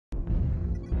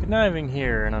Koniving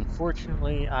here, and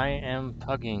unfortunately I am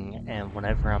pugging, and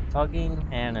whenever I'm pugging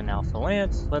and an Alpha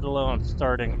Lance, let alone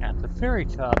starting at the very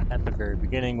top at the very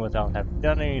beginning without having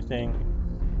done anything,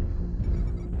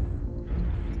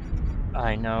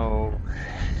 I know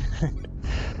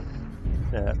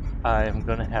that I am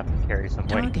going to have to carry some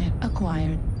weight. Target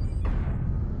acquired.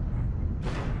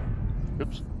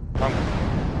 Oops, wrong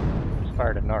one. Just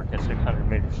fired a NARC at 600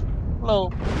 meters.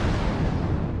 Lol.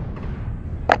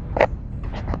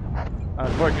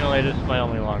 Unfortunately, this is my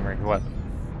only long-range weapon.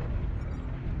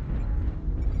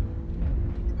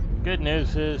 Good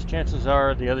news is, chances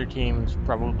are the other team's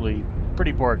probably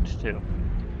pretty borked too.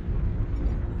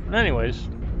 But anyways,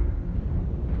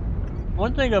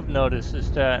 one thing I've noticed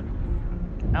is that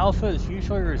Alpha is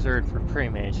usually reserved for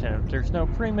pre-mates, and if there's no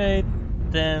pre-mate,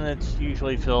 then it's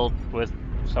usually filled with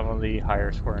some of the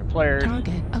higher scoring players,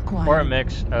 Target acquired. or a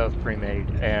mix of pre-mate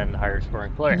and higher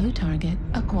scoring players. New target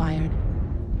acquired.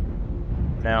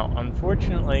 Now,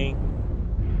 unfortunately,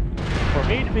 for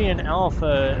me to be an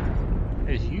Alpha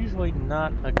is usually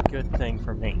not a good thing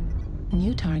for me.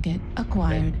 New target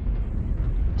acquired.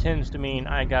 It tends to mean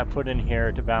I got put in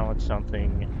here to balance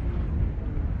something.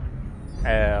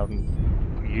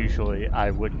 Usually I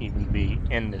wouldn't even be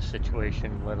in this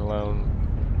situation, let alone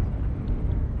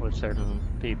with certain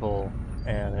people,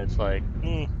 and it's like,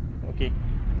 okay.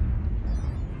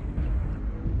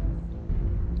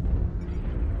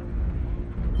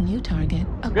 New target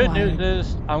acquired. Good news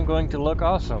is, I'm going to look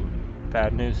awesome.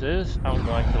 Bad news is, I'm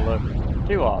going to look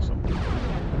too awesome.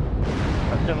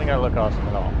 Assuming I look awesome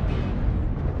at all.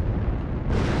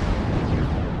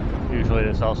 Usually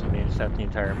this also means that the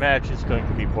entire match is going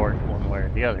to be borked one way or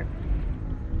the other.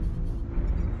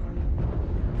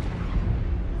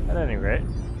 At any rate,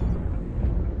 I'm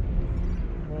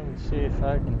going to see if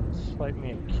I can swipe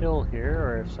me a kill here,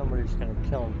 or if somebody's going to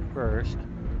kill him first.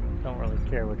 Don't really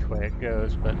care which way it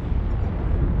goes, but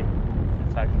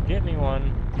if I can get me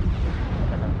one,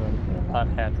 then I'm going to be a lot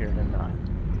happier than not.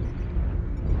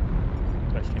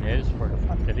 Question is, where the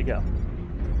fuck did he go?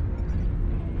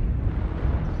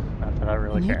 Not that I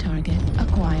really care. New target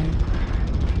acquired.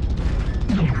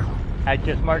 I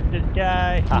just marked this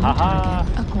guy. Ha ha ha.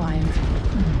 Acquired.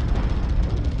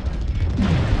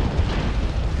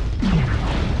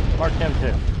 Marked him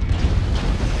too.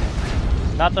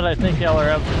 Not that I think the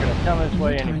LRMs are going to come this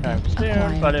way anytime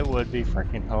soon, but it would be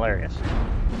freaking hilarious. This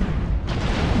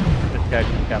guy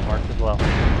just got marked as well.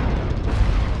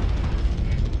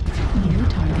 New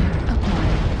target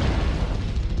acquired.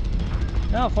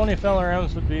 Now, if only if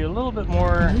LRMs would be a little bit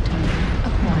more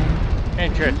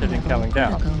interested in coming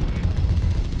down. I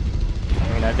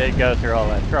mean, I did go through all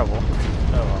that trouble.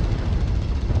 So,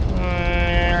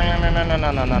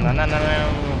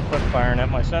 quit firing at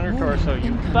my center torso,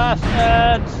 you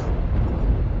bastards!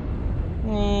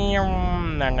 New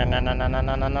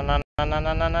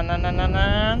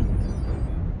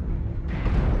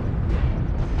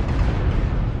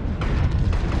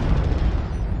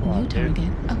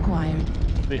target acquired.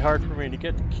 It'd be hard for me to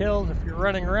get the kills if you're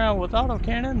running around with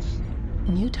autocannons.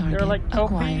 New target They're like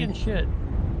OP acquired. and shit.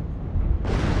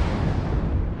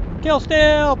 Kill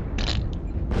still!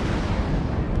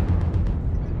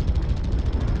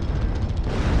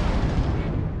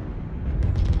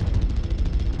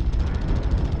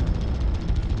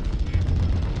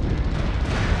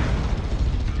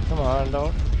 Come on,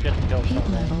 don't get the kill Heat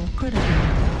something. level critical.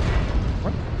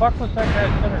 What the fuck was that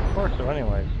guy's center torso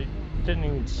anyways? He didn't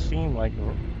even seem like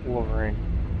Wolverine.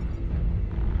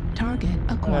 Target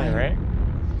acquired. Alright.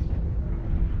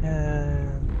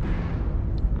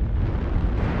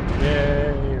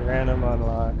 Yay, random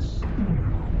unlocks.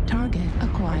 Target I'm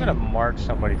acquired. gonna mark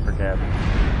somebody for death.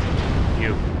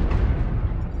 You.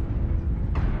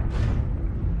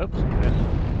 Oops, missed.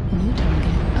 New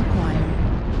target acquired.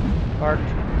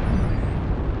 Marked.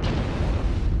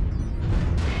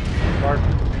 Marked.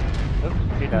 Oops,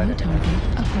 he died. New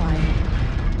target acquired.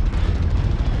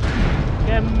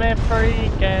 Give me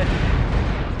free cash.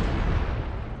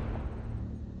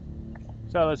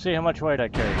 So let's see how much weight I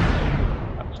carry.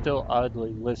 I'm still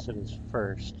oddly listed as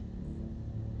first.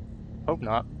 Hope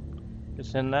not,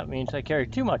 because then that means I carry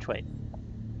too much weight.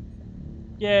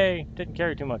 Yay, didn't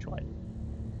carry too much weight.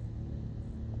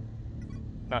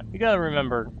 Now, you gotta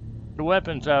remember, the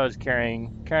weapons I was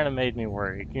carrying kind of made me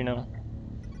worried, you know?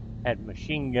 Had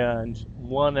machine guns,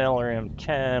 one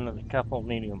LRM-10, and a couple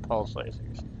medium pulse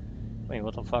lasers. I mean,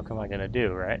 what the fuck am I gonna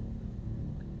do, right?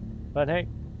 But hey,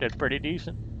 did pretty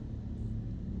decent.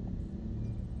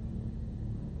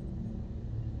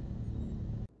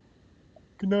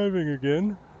 Koniving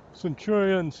again.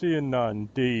 Centurion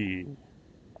CN9-D.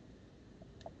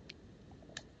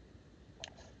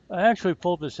 I actually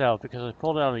pulled this out because I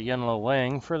pulled out a Yellow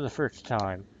Wang for the first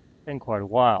time in quite a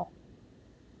while.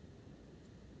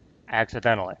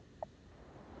 Accidentally.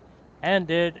 And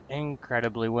did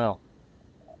incredibly well.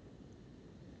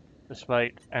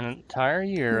 Despite an entire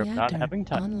year of not Reactor having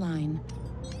touched. online.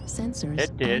 Sensors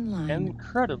It did online.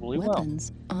 incredibly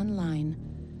Weapons online.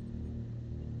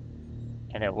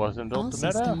 And it wasn't built All to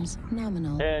meta. systems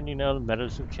nominal. And you know, the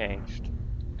metas have changed.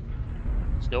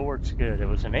 Still works good. It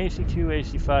was an AC2,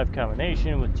 AC5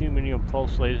 combination with 2 medium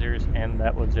pulse lasers, and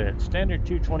that was it. Standard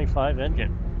 225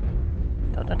 engine.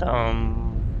 Da-da-dum.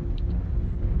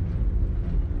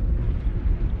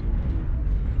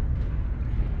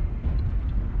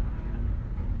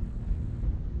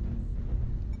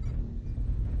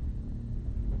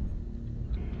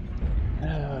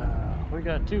 We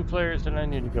got 2 players and I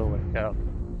need to go wake up.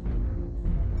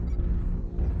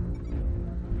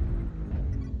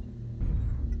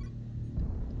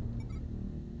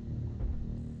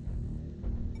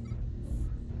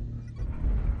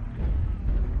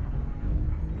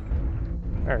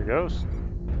 There it goes.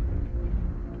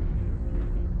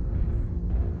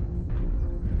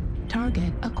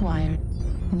 Target acquired.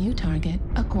 New target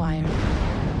acquired.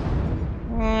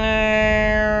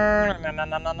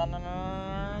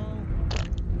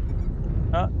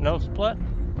 Oh, no split?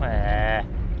 That's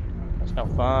no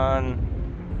fun.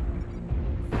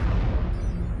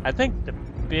 I think the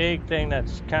big thing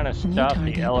that's kind of stopped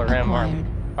the LRM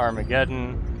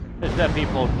Armageddon is that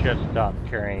people just stopped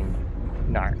carrying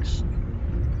NARCs.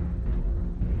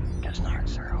 Because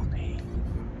NARCs are OP.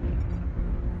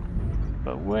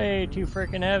 But way too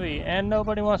freaking heavy, and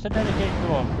nobody wants to dedicate to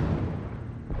them.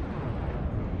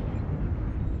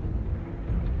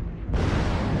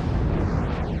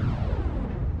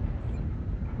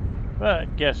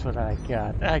 But guess what I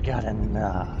got? I got a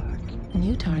NARC.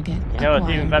 New target. You know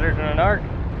what's even better than a NARC?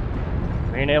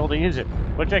 Being able to use it,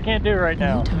 which I can't do right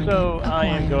now. So I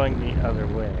am going the other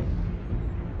way.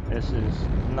 This is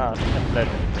not a pleasure.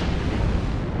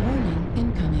 Warning,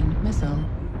 incoming missile.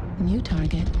 New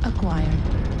target acquired.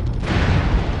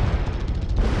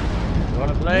 You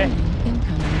wanna play? Warning,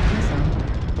 incoming missile.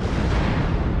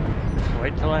 Just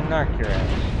wait till I NARC your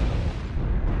ass.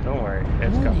 Don't worry,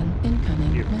 it's Warning, coming.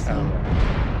 incoming You missile.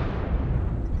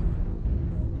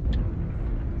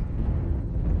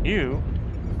 You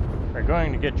are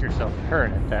going to get yourself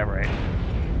hurt at that rate.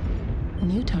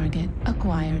 New target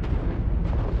acquired.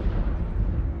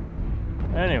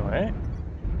 Anyway,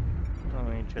 let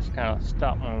me just kind of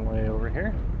stop my way over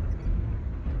here.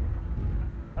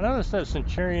 I noticed that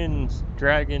Centurions,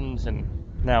 Dragons, and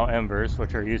now Embers,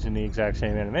 which are using the exact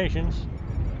same animations,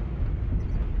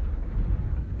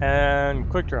 and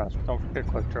quick draws, don't forget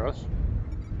quick draws,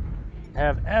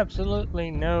 have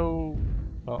absolutely no,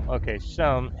 well, okay,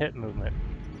 some hip movement.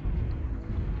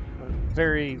 But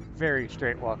very, very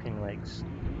straight walking legs.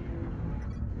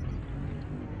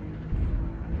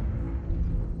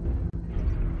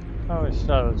 I always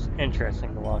thought it was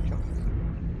interesting to watch them.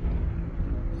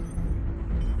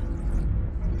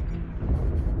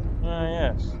 Ah,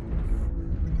 yes.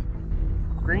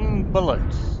 Green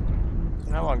bullets.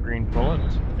 I want green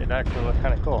bullets. They'd actually look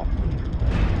kind of cool.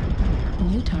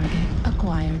 New target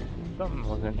acquired. Something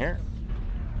was in here.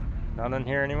 Not in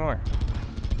here anymore.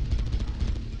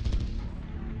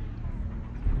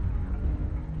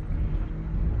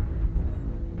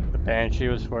 The Banshee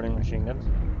was sporting machine guns.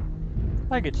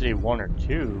 I could see 1 or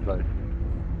 2, but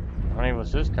how many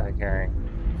was this guy carrying?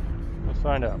 Let's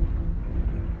find out.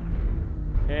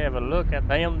 Have a look at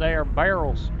them there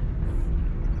barrels.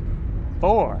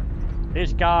 4.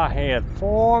 This guy had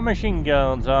 4 machine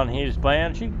guns on his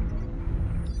Banshee.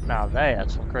 Now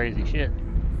that's some crazy shit.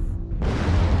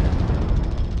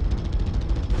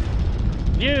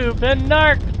 You've been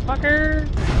narked, fucker!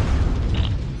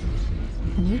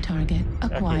 New target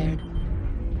acquired. Okay.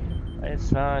 Let's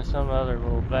find some other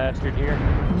little bastard here.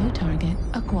 New target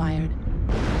acquired.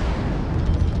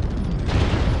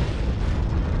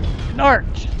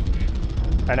 Narked!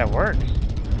 And it works.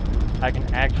 I can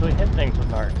actually hit things with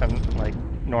narc, like,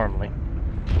 normally.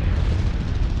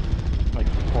 Like,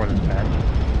 before this match.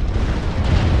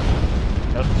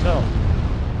 Note to self.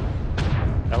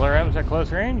 LRMs at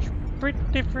close range?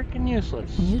 Pretty freaking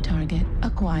useless. New target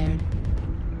acquired.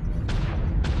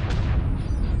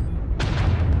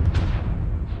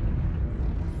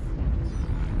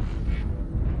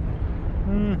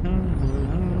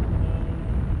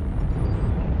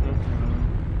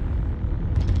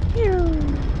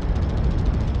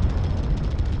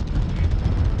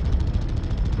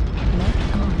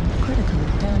 Left arm critical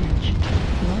damage.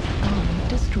 Left arm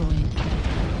destroyed.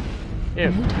 Ew.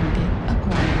 New target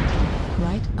acquired.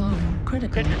 Right arm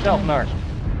critical Hit yourself, Narc.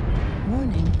 damage.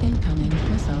 Warning, incoming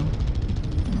missile.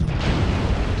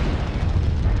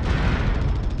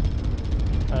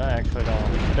 I actually don't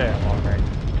want to stay at long range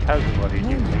because of what he's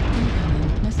Warning, using.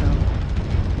 incoming missile.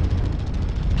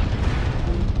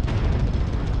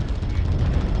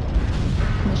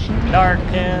 Machine Narc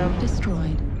gun him.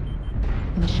 destroyed.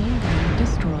 Machine gun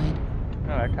destroyed. Oh,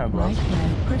 that kind of Right blows.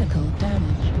 leg critical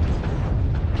damage.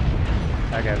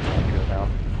 That guy's going to go down.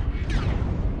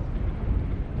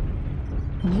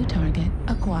 New target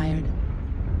acquired.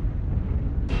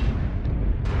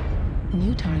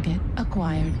 New target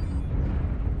acquired.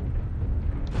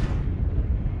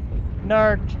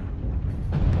 Narc.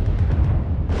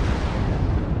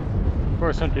 Of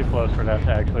course, I'm too close for that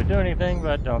to actually do anything,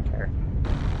 but don't care.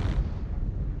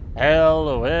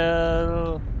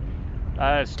 LOL.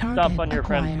 I stomp Target on your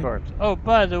friend's acquired. corpse. Oh,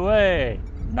 by the way,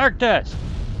 Narc test.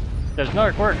 Does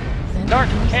Narc work? Narc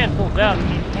Centurion cancels out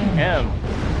critical ECM.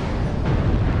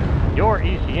 Your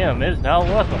ECM is now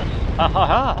worthless. Ha ha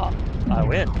ha. I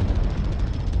win.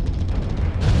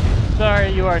 Sorry,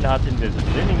 you are not invisible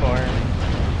anymore.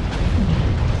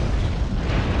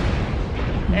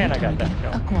 And I got that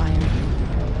kill. Acquired.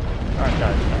 Aren't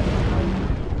I?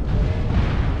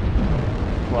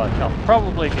 Watch, I'll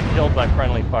probably get killed by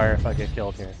friendly fire if I get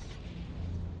killed here.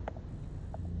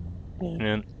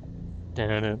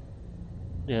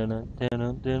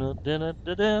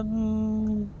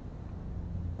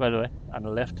 By the way, on the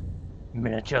left,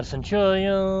 miniature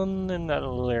Centurion in that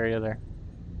little area there.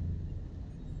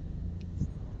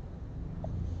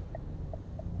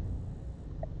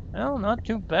 Well, not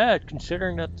too bad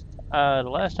considering that the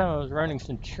last time I was running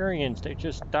Centurions, they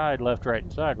just died left, right,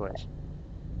 and sideways.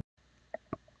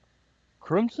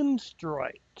 Crimson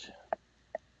Strike,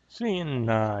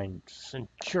 CN9,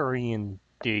 Centurion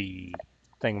D,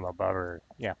 thingamabobber,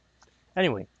 yeah.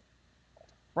 Anyway,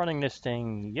 running this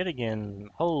thing yet again,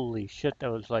 holy shit,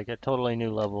 that was like a totally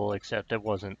new level, except it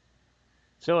wasn't.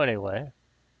 So anyway,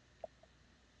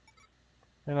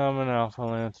 and I'm an Alpha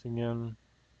Lance again.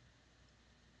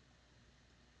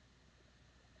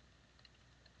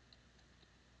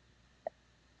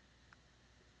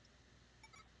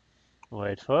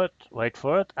 Wait for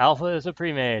it. Alpha is a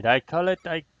pre-made. I call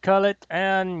it,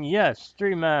 and yes,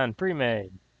 3-man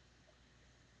pre-made.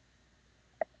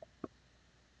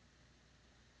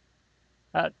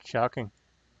 Shocking.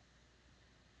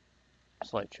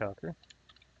 Slight shocker.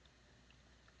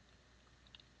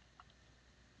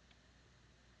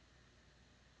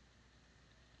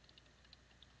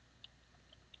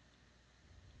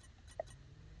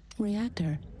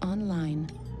 Reactor online.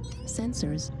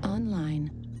 Sensors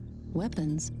online.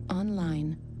 Weapons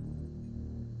online.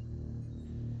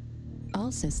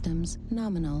 All systems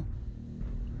nominal.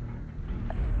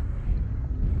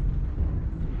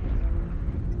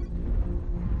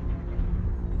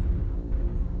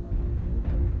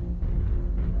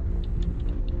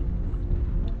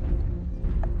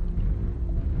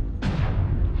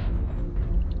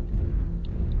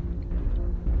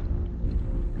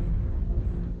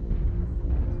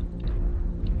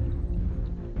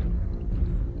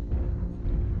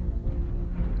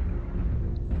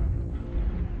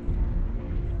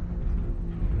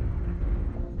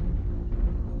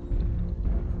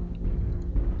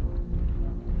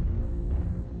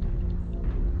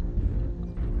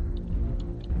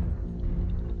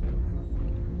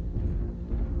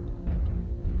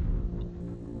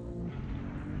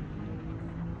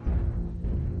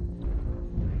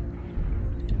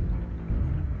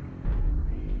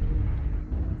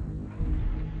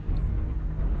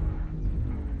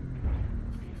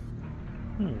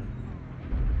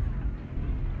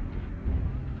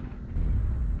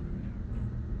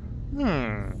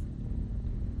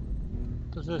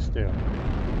 What does this do?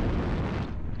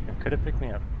 It could have picked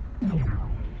me up.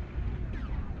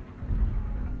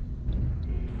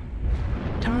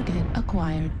 Target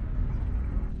acquired.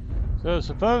 So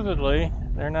supposedly,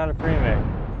 they're not a pre-made.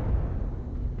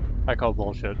 I call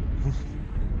bullshit.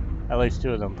 At least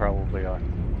 2 of them probably are.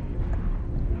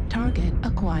 Target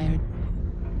acquired.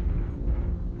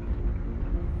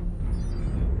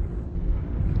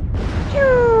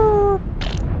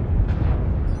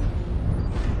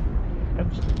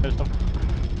 Oops, missed him.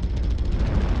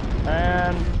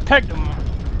 And pegged him.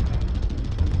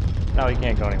 Now he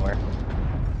can't go anywhere.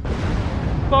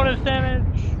 Bonus damage!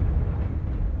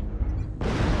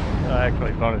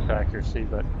 Actually, bonus accuracy,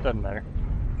 but doesn't matter.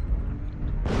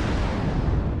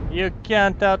 You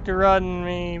can't outrun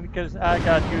me because I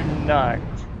got you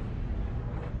knocked.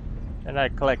 And I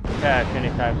collect cash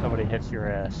anytime somebody hits your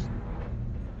ass.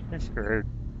 You're screwed.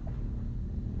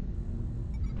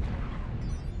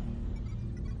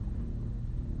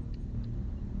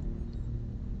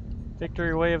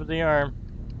 Victory wave of the arm.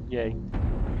 Yay.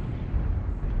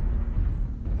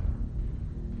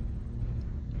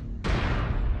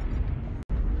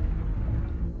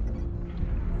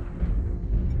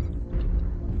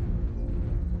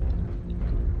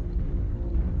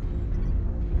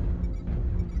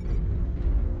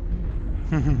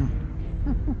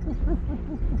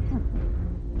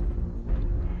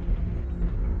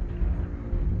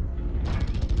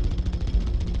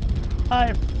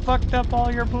 I fucked up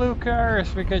all your blue cars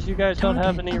because you guys don't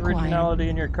have any originality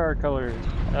in your car colors.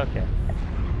 Okay.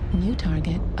 New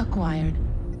target acquired.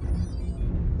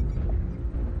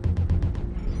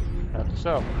 That's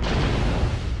so.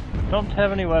 Don't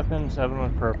have any weapons, have an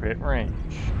appropriate range.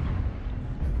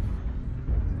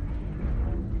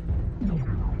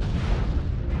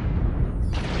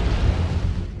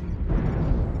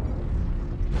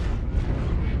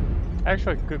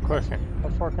 Actually, good question. How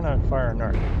far can I fire a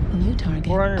NARC? New target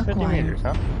 450 acquired. meters,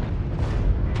 huh?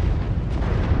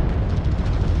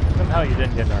 Somehow you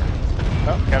didn't get NARC.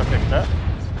 Oh, gotta fix that.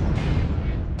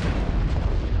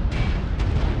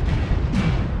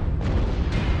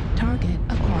 Target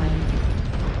acquired.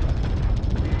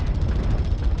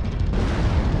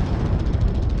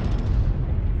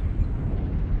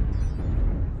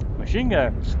 Machine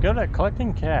guns, good at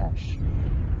collecting cash.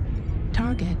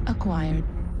 Target acquired.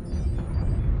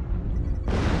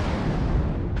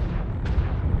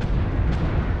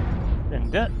 And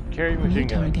debt, carry machine New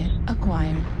guns. target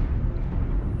acquired.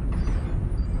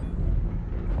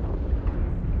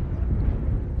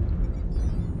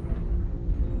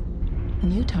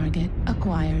 New target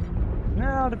acquired.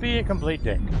 Now to be a complete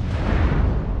dick.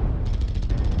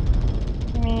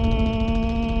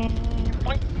 Boink.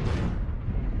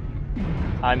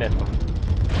 I missed him.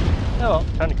 Oh well,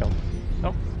 time to kill him.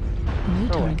 Nope. New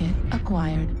Oh, well. target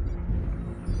acquired.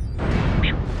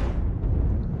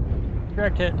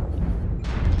 Direct hit.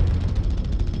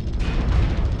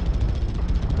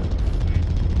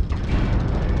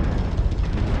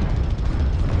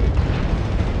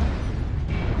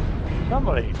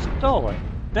 Somebody stole it.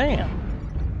 Damn.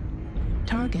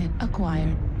 Target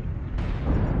acquired.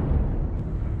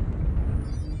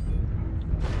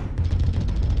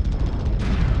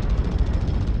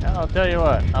 I'll tell you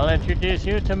what, I'll introduce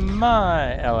you to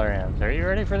my LRMs. Are you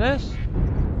ready for this?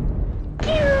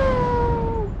 Pew!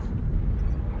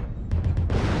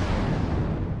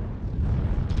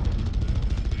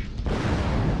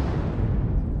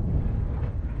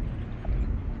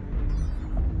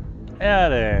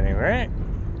 At any rate.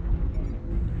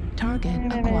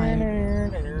 Target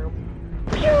acquired.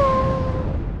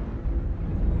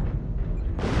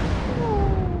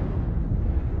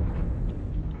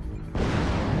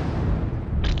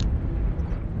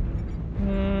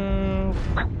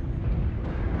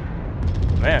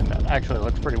 Man, that actually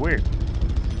looks pretty weird.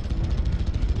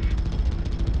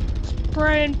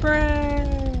 Spray and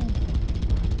pray!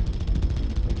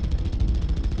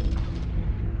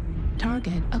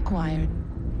 Target acquired.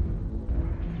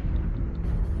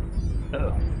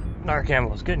 Uh-oh. NARC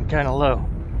ammo's getting kind of low.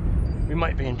 We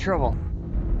might be in trouble.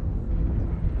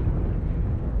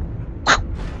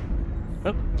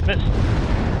 Oh, missed.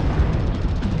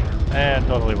 And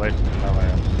totally wasted an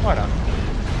LRM. Why not?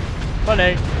 But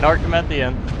hey, NARC him at the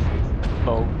end.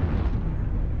 Low.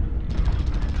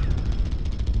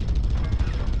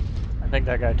 I think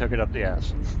that guy took it up the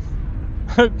ass.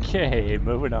 Okay,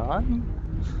 moving on.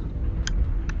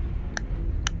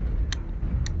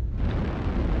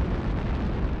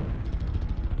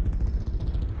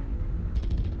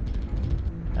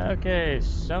 Okay,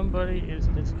 somebody is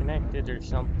disconnected or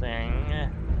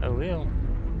something. Oh well.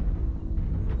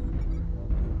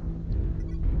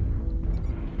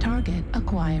 Target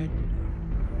acquired.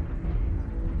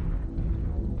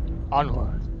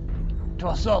 Onward to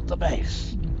assault the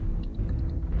base.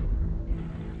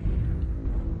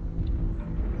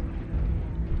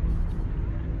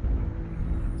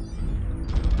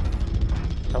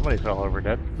 Somebody fell over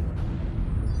dead.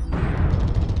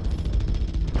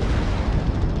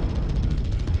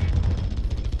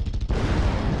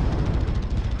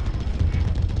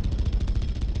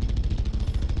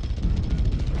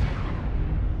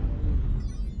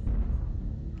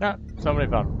 Ah, somebody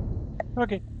found him.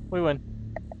 Okay, we win.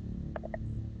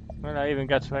 And I even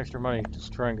got some extra money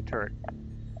destroying a turret.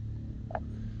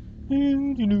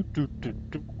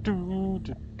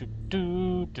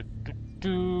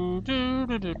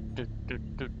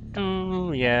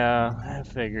 Yeah, that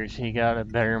figures he got a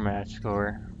better match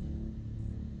score.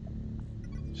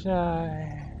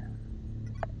 Sigh.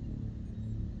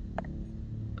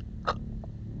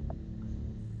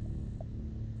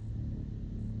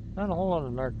 Not a whole lot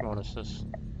of NARC bonuses.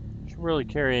 Should really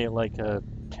carry like a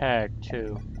tag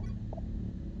too.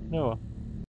 No,